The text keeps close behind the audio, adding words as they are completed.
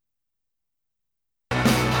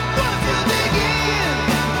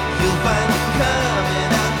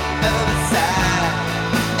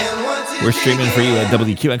We're streaming for you at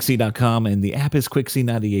WQXC.com, and the app is Quixie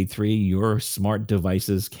 98.3. Your smart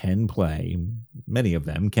devices can play. Many of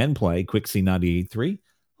them can play Quixie 98.3.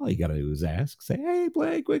 All you got to do is ask. Say, hey,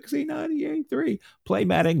 play Quixie 98.3. Play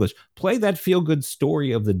Mad English. Play that feel-good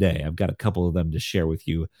story of the day. I've got a couple of them to share with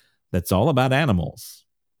you that's all about animals.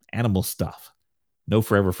 Animal stuff. No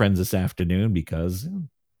Forever Friends this afternoon because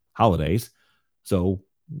holidays. So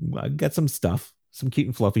I got some stuff, some cute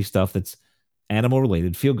and fluffy stuff that's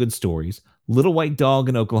animal-related, feel-good stories. Little white dog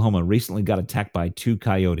in Oklahoma recently got attacked by 2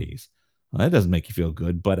 coyotes. Well, that doesn't make you feel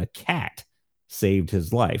good, but a cat saved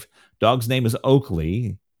his life. Dog's name is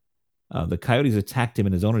Oakley. The coyotes attacked him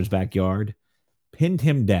in his owner's backyard, pinned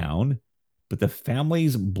him down, but the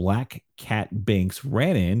family's black cat Binks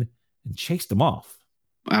ran in and chased him off.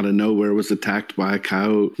 Out of nowhere was attacked by a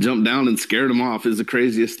coyote, jumped down and scared him off. Is the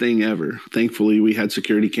craziest thing ever. Thankfully, we had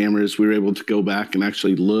security cameras. We were able to go back and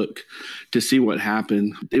actually look to see what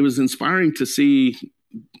happened. It was inspiring to see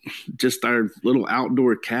just our little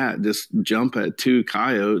outdoor cat just jump at 2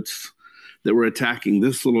 coyotes that were attacking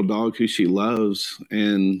this little dog who she loves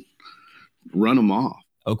and run them off.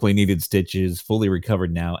 Oakley needed stitches, fully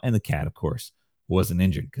recovered now, and the cat, of course, wasn't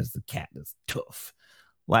injured because the cat is tough.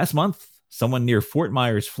 Last month, someone near Fort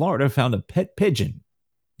Myers, Florida, found a pet pigeon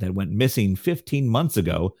that went missing 15 months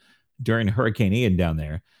ago during Hurricane Ian down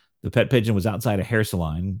there. The pet pigeon was outside a hair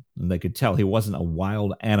salon, and they could tell he wasn't a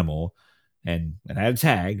wild animal, and it had a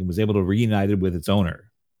tag and was able to reunite with its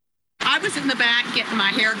owner. I was in the back getting my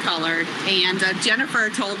hair colored, and Jennifer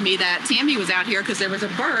told me that Tammy was out here because there was a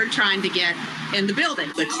bird trying to get in the building.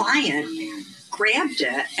 The client grabbed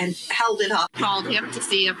it and held it up. Called him to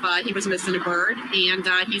see if he was missing a bird, and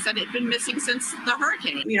he said it had been missing since the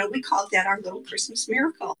hurricane. You know, we called that our little Christmas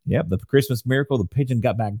miracle. Yep, the Christmas miracle. The pigeon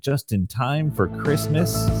got back just in time for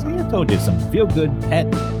Christmas. See, I told you, some feel-good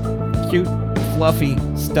pet, cute, fluffy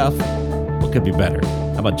stuff. What could be better?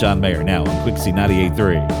 How about John Mayer now on Quixie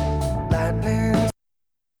 98.3?